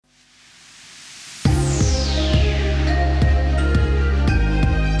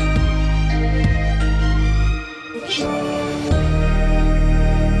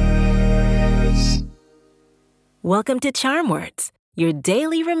Welcome to Charm Words, your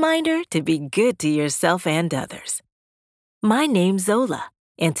daily reminder to be good to yourself and others. My name's Zola,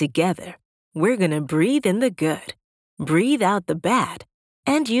 and together, we're going to breathe in the good, breathe out the bad,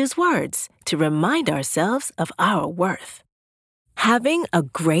 and use words to remind ourselves of our worth. Having a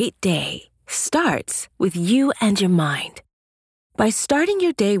great day starts with you and your mind. By starting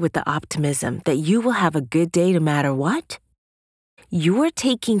your day with the optimism that you will have a good day no matter what, you are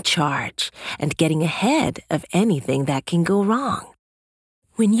taking charge and getting ahead of anything that can go wrong.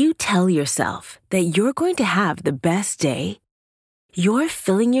 When you tell yourself that you're going to have the best day, you're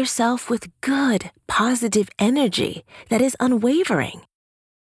filling yourself with good, positive energy that is unwavering.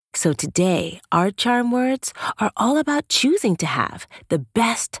 So today, our charm words are all about choosing to have the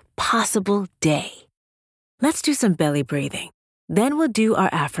best possible day. Let's do some belly breathing. Then we'll do our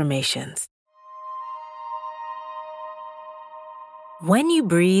affirmations. When you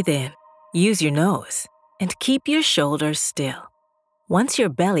breathe in, use your nose and keep your shoulders still. Once your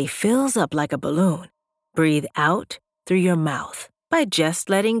belly fills up like a balloon, breathe out through your mouth by just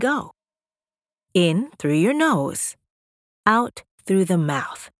letting go. In through your nose, out through the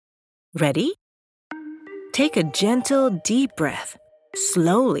mouth. Ready? Take a gentle, deep breath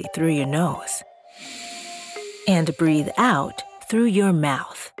slowly through your nose and breathe out through your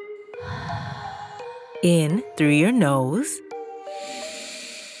mouth. In through your nose,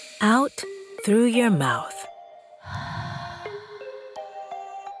 out through your mouth.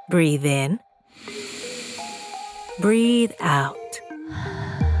 Breathe in. Breathe out.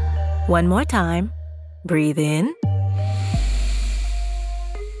 One more time. Breathe in.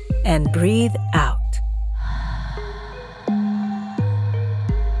 And breathe out.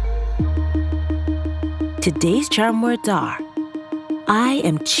 Today's charm words are, I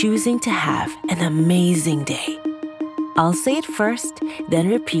am choosing to have an amazing day. I'll say it first, then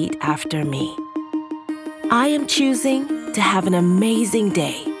repeat after me. I am choosing to have an amazing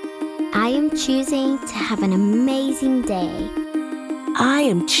day. I am choosing to have an amazing day. I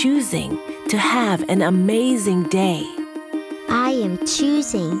am choosing to have an amazing day. I am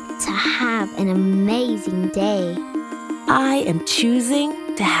choosing to have an amazing day. I am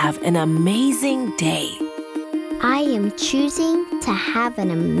choosing to have an amazing day. I am choosing to have an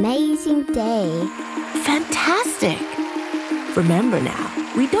amazing day. Fantastic! Remember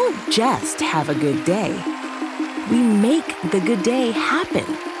now, we don't just have a good day. We make the good day happen.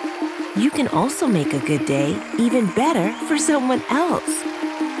 You can also make a good day even better for someone else.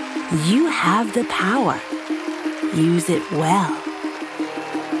 You have the power. Use it well.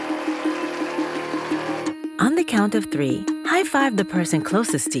 On the count of 3, high-five the person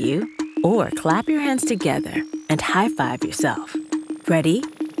closest to you, or clap your hands together and high-five yourself. Ready?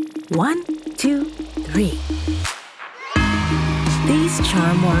 1, 2, 3. These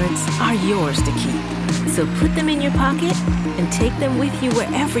charm words are yours to keep, so put them in your pocket and take them with you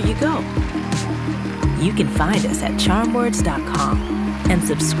wherever you go. You can find us at charmwords.com and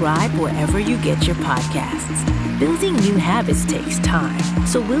subscribe wherever you get your podcasts. Building new habits takes time,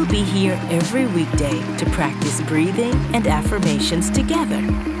 so we'll be here every weekday to practice breathing and affirmations together.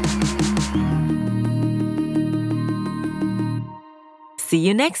 See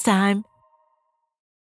you next time.